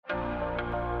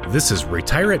This is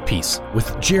Retire at Peace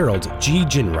with Gerald G.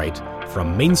 Ginwright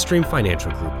from Mainstream Financial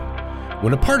Group.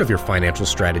 When a part of your financial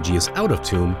strategy is out of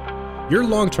tune, your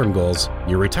long-term goals,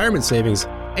 your retirement savings,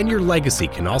 and your legacy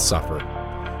can all suffer.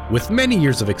 With many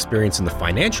years of experience in the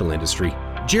financial industry,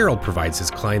 Gerald provides his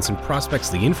clients and prospects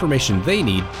the information they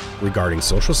need regarding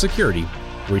Social Security,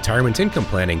 retirement income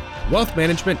planning, wealth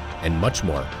management, and much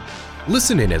more.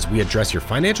 Listen in as we address your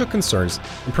financial concerns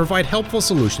and provide helpful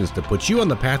solutions to put you on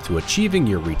the path to achieving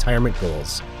your retirement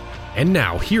goals. And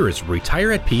now, here is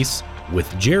Retire at Peace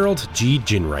with Gerald G.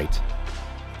 Ginwright.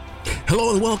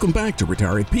 Hello and welcome back to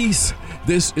Retire at Peace.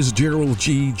 This is Gerald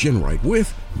G. Ginwright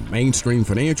with Mainstream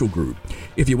Financial Group.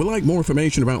 If you would like more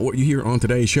information about what you hear on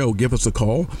today's show, give us a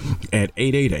call at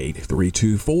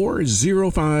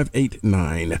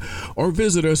 888-324-0589 or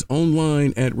visit us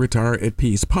online at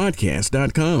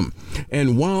retireatpeacepodcast.com.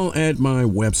 And while at my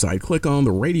website, click on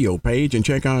the radio page and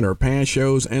check out our past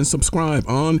shows and subscribe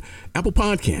on Apple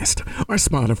Podcast or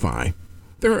Spotify.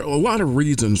 There are a lot of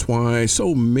reasons why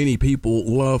so many people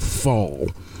love fall.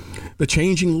 The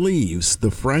changing leaves,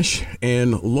 the fresh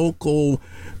and local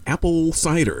apple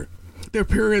cider, the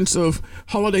appearance of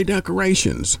holiday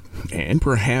decorations, and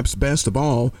perhaps best of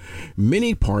all,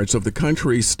 many parts of the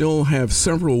country still have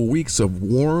several weeks of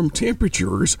warm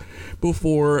temperatures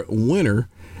before winter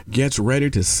gets ready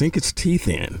to sink its teeth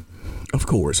in. Of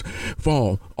course,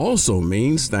 fall also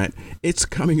means that it's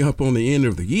coming up on the end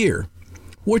of the year,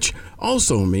 which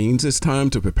also means it's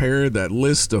time to prepare that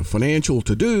list of financial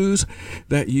to-dos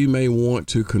that you may want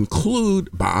to conclude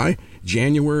by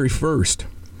January 1st.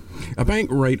 A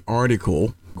Bankrate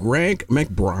article, Greg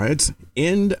McBride's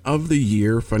End of the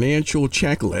Year Financial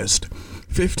Checklist,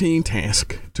 15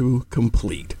 Tasks to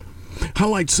Complete,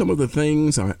 highlights some of the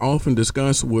things I often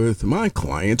discuss with my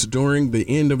clients during the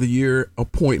end of the year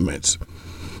appointments.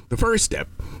 The first step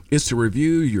is to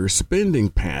review your spending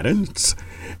patterns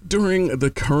during the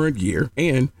current year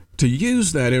and to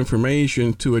use that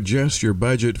information to adjust your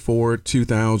budget for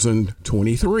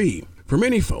 2023. For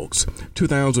many folks,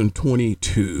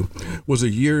 2022 was a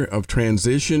year of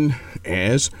transition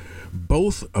as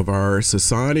both of our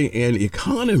society and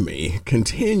economy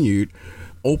continued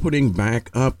opening back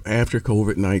up after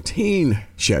COVID-19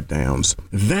 shutdowns.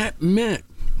 That meant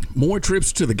more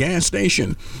trips to the gas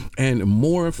station and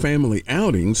more family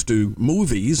outings to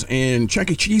movies and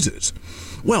Chuck E. Cheese's.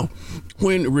 Well,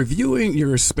 when reviewing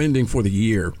your spending for the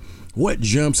year, what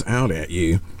jumps out at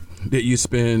you? Did you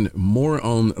spend more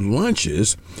on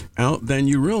lunches out than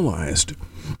you realized?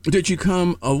 Did you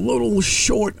come a little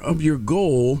short of your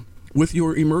goal with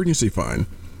your emergency fund?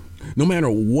 No matter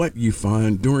what you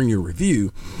find during your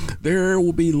review, there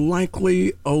will be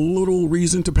likely a little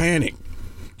reason to panic.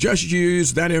 Just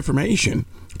use that information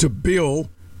to build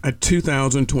a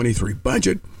 2023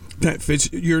 budget that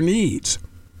fits your needs.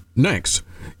 Next,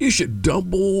 you should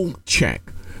double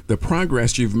check the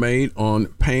progress you've made on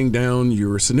paying down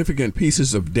your significant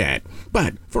pieces of debt.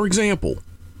 But, for example,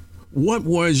 what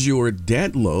was your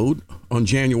debt load on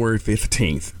January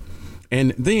 15th?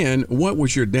 And then what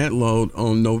was your debt load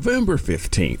on November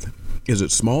 15th? Is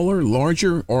it smaller,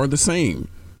 larger, or the same?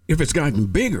 If it's gotten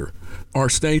bigger or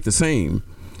stayed the same,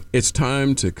 it's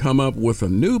time to come up with a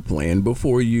new plan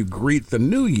before you greet the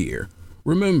new year.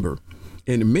 Remember,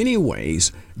 in many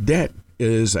ways, debt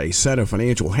is a set of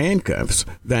financial handcuffs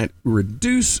that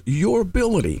reduce your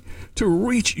ability to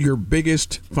reach your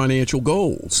biggest financial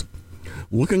goals.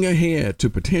 Looking ahead to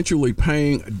potentially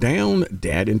paying down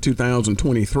debt in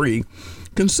 2023,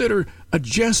 consider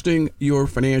adjusting your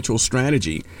financial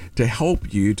strategy to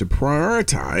help you to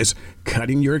prioritize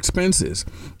cutting your expenses,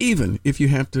 even if you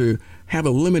have to have a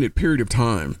limited period of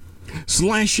time.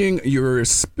 Slashing your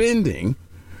spending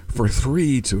for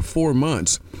 3 to 4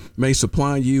 months may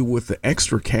supply you with the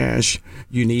extra cash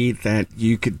you need that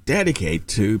you could dedicate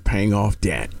to paying off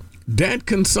debt. Debt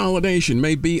consolidation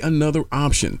may be another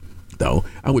option, though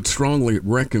I would strongly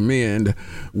recommend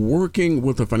working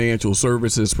with a financial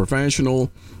services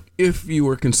professional if you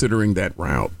are considering that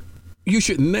route. You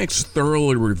should next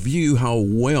thoroughly review how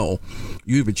well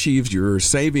you've achieved your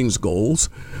savings goals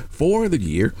for the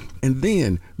year and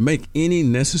then make any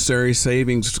necessary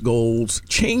savings goals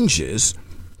changes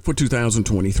for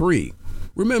 2023.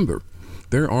 Remember,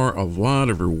 there are a lot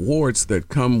of rewards that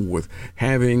come with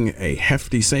having a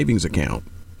hefty savings account.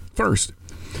 First,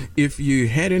 if you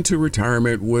head into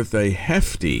retirement with a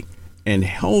hefty and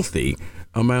healthy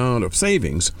amount of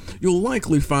savings, you'll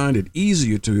likely find it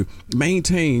easier to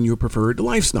maintain your preferred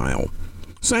lifestyle.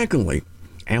 Secondly,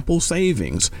 ample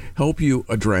savings help you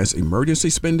address emergency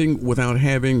spending without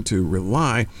having to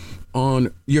rely on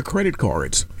your credit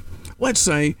cards. Let's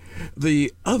say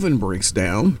the oven breaks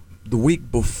down the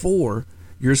week before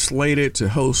you're slated to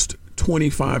host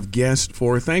 25 guests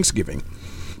for Thanksgiving.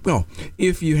 Well,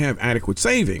 if you have adequate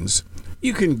savings,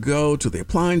 you can go to the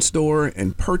appliance store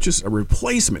and purchase a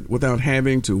replacement without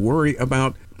having to worry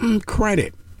about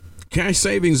credit. Cash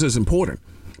savings is important,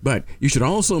 but you should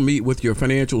also meet with your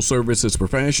financial services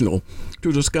professional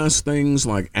to discuss things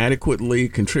like adequately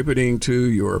contributing to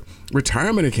your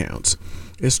retirement accounts,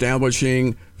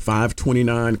 establishing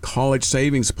 529 college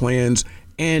savings plans,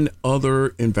 and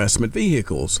other investment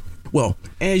vehicles. Well,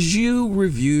 as you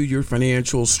review your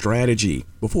financial strategy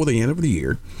before the end of the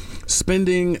year,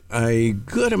 spending a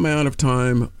good amount of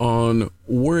time on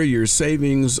where your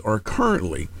savings are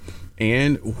currently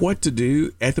and what to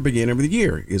do at the beginning of the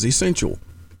year is essential.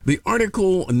 The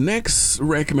article next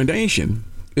recommendation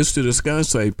is to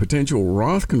discuss a potential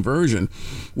Roth conversion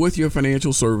with your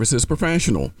financial services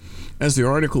professional. As the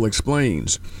article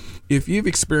explains, if you've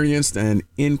experienced an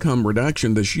income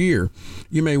reduction this year,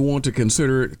 you may want to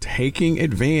consider taking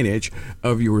advantage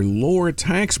of your lower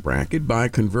tax bracket by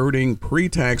converting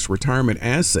pre-tax retirement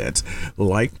assets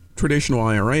like traditional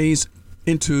IRAs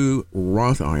into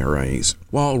Roth IRAs.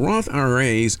 While Roth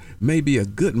IRAs may be a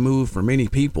good move for many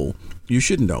people, you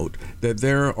should note that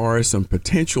there are some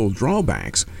potential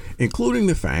drawbacks, including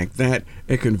the fact that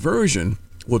a conversion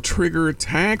will trigger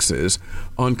taxes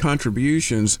on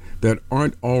contributions that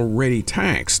aren't already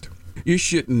taxed. You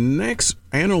should next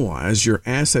analyze your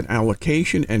asset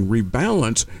allocation and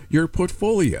rebalance your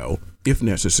portfolio, if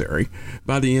necessary,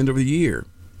 by the end of the year.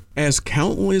 As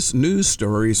countless news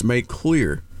stories make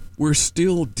clear, we're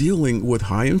still dealing with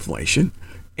high inflation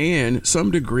and some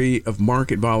degree of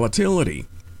market volatility,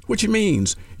 which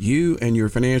means you and your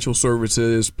financial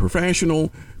services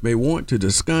professional may want to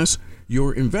discuss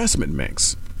your investment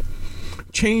mix.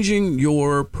 Changing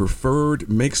your preferred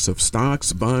mix of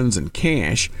stocks, bonds, and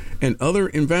cash and other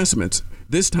investments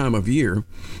this time of year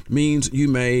means you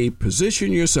may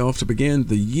position yourself to begin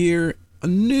the year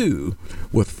anew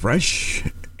with fresh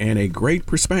and a great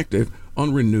perspective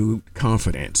on renewed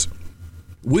confidence.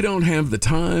 We don't have the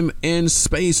time and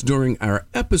space during our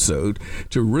episode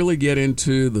to really get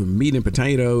into the meat and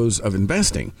potatoes of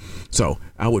investing. So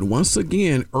I would once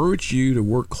again urge you to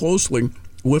work closely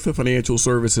with a financial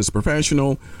services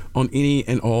professional on any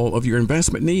and all of your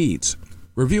investment needs.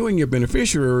 Reviewing your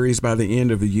beneficiaries by the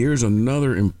end of the year is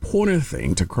another important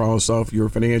thing to cross off your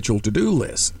financial to-do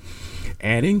list.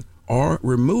 Adding or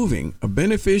removing a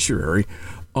beneficiary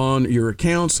on your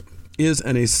accounts is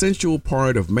an essential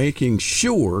part of making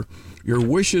sure your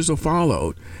wishes are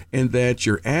followed and that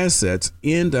your assets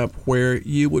end up where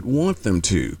you would want them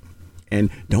to. And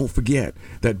don't forget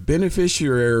that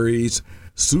beneficiaries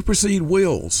supersede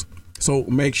wills, so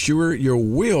make sure your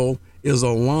will is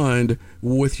aligned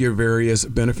with your various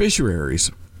beneficiaries.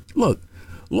 Look,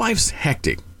 life's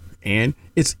hectic, and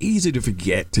it's easy to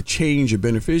forget to change a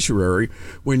beneficiary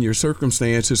when your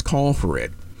circumstances call for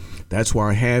it. That's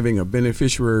why having a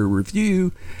beneficiary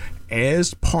review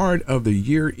as part of the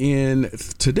year-end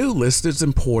to-do list is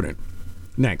important.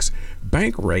 Next,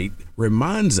 Bankrate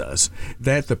reminds us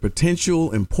that the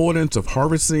potential importance of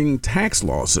harvesting tax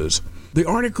losses. The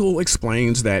article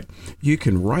explains that you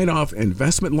can write off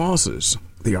investment losses.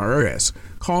 The IRS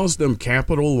calls them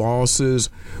capital losses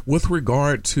with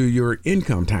regard to your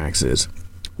income taxes,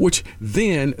 which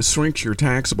then shrinks your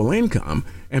taxable income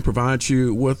and provides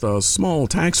you with a small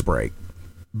tax break.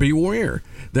 Beware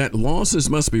that losses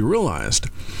must be realized,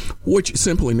 which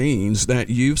simply means that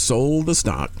you've sold the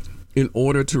stock in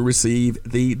order to receive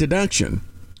the deduction.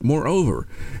 Moreover,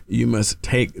 you must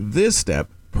take this step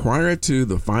prior to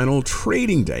the final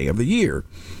trading day of the year,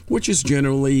 which is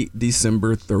generally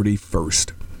December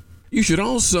 31st. You should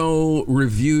also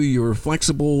review your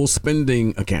flexible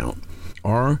spending account,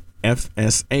 or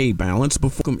FSA balance,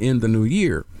 before in the new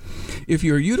year. If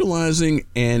you're utilizing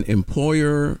an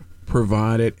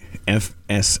employer-provided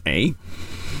FSA,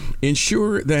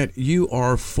 ensure that you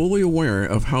are fully aware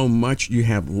of how much you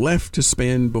have left to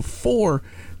spend before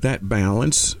that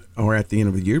balance or at the end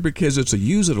of the year, because it's a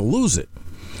use it or lose it.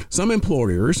 Some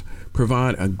employers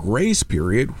provide a grace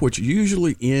period, which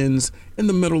usually ends in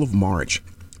the middle of March,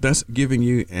 thus giving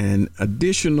you an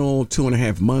additional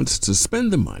 2.5 months to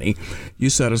spend the money you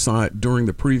set aside during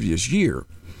the previous year.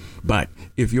 But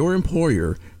if your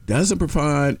employer doesn't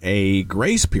provide a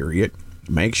grace period,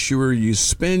 make sure you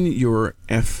spend your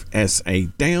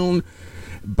FSA down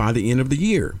by the end of the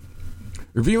year.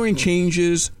 Reviewing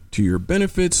changes to your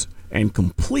benefits and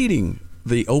completing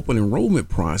the open enrollment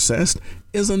process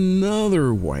is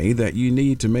another way that you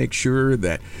need to make sure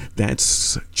that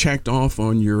that's checked off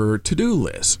on your to-do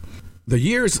list. The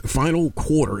year's final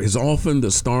quarter is often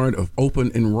the start of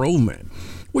open enrollment,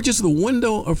 which is the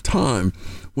window of time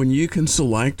when you can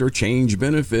select or change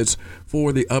benefits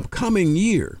for the upcoming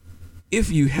year.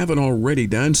 If you haven't already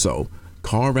done so,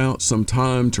 carve out some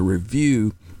time to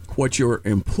review what your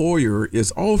employer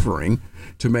is offering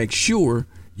to make sure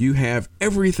you have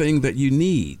everything that you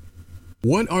need.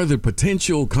 What are the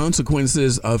potential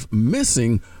consequences of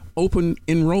missing open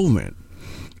enrollment?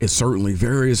 It certainly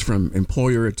varies from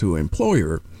employer to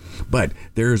employer, but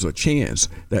there's a chance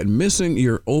that missing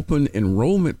your open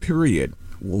enrollment period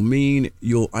will mean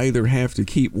you'll either have to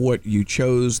keep what you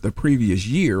chose the previous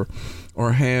year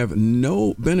or have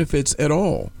no benefits at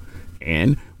all.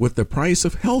 And with the price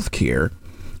of health care,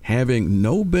 having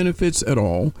no benefits at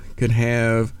all could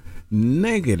have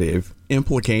negative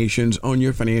implications on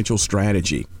your financial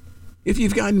strategy. If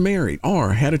you've gotten married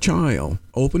or had a child,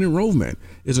 open enrollment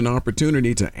is an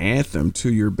opportunity to add them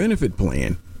to your benefit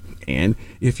plan. And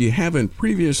if you haven't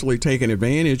previously taken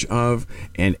advantage of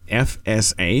an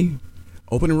FSA,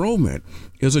 open enrollment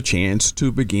is a chance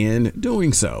to begin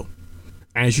doing so.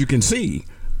 As you can see,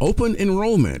 open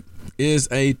enrollment is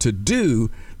a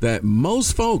to-do that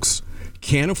most folks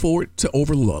can't afford to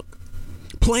overlook.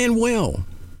 Plan well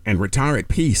and retire at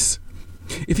peace.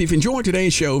 If you've enjoyed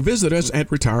today's show, visit us at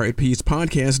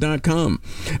retireatpeacepodcast.com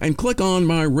and click on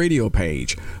my radio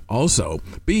page. Also,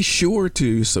 be sure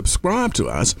to subscribe to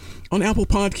us on Apple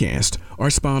Podcast or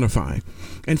Spotify.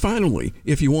 And finally,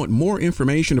 if you want more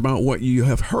information about what you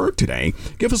have heard today,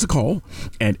 give us a call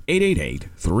at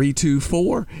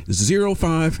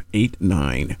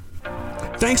 888-324-0589.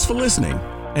 Thanks for listening.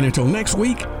 And until next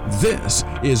week, this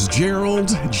is Gerald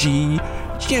G.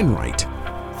 Ginwright.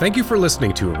 Thank you for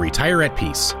listening to Retire at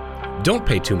Peace. Don't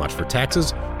pay too much for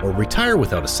taxes or retire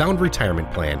without a sound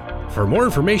retirement plan. For more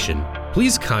information,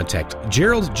 please contact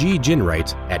Gerald G.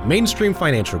 Ginwright at Mainstream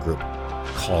Financial Group.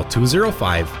 Call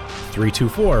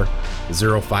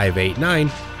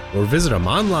 205-324-0589 or visit him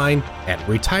online at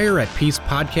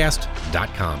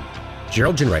retireatpeacepodcast.com.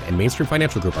 Gerald Ginwright and Mainstream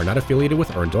Financial Group are not affiliated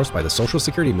with or endorsed by the Social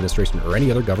Security Administration or any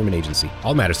other government agency.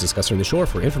 All matters discussed during the show are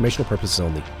for informational purposes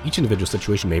only. Each individual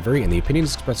situation may vary, and the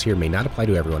opinions expressed here may not apply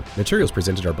to everyone. Materials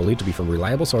presented are believed to be from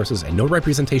reliable sources, and no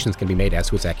representations can be made as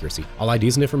to its accuracy. All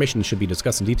ideas and information should be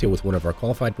discussed in detail with one of our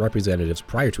qualified representatives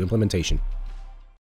prior to implementation.